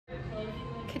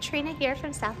Katrina here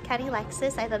from South County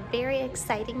Lexus. I have a very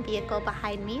exciting vehicle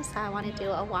behind me, so I want to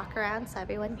do a walk around so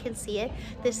everyone can see it.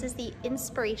 This is the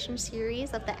Inspiration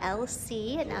series of the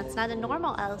LC. Now it's not a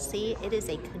normal LC, it is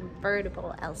a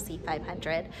convertible LC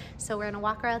 500. So we're going to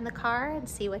walk around the car and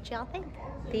see what y'all think.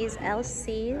 These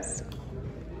LCs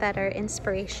that are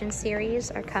Inspiration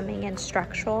series are coming in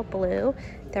structural blue.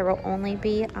 There will only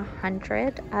be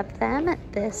 100 of them.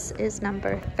 This is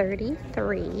number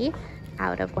 33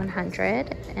 out of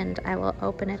 100, and I will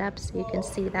open it up so you can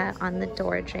see that on the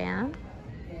door jamb.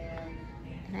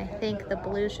 And I think the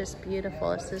blue is just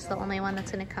beautiful. This is the only one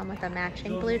that's going to come with a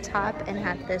matching blue top and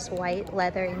have this white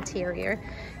leather interior.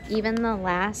 Even the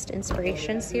last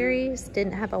Inspiration series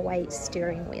didn't have a white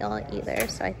steering wheel either,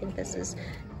 so I think this is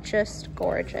just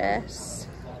gorgeous.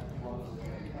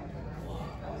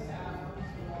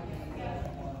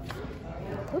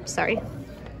 Oops, sorry.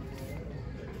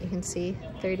 You can see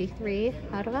 33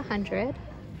 out of 100.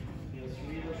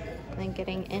 Then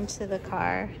getting into the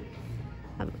car.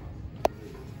 You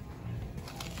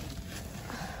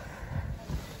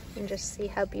can just see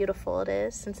how beautiful it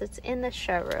is. Since it's in the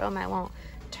showroom, I won't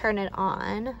turn it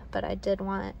on, but I did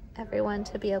want everyone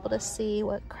to be able to see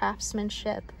what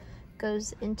craftsmanship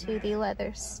goes into the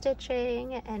leather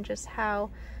stitching and just how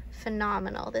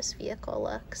phenomenal this vehicle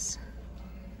looks.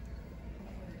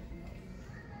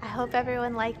 I hope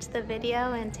everyone liked the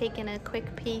video and taken a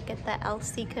quick peek at the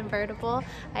LC convertible.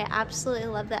 I absolutely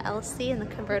love the LC, and the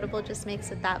convertible just makes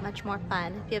it that much more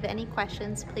fun. If you have any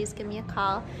questions, please give me a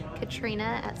call.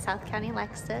 Katrina at South County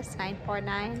Lexus,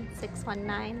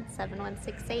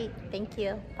 949-619-7168. Thank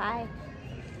you. Bye.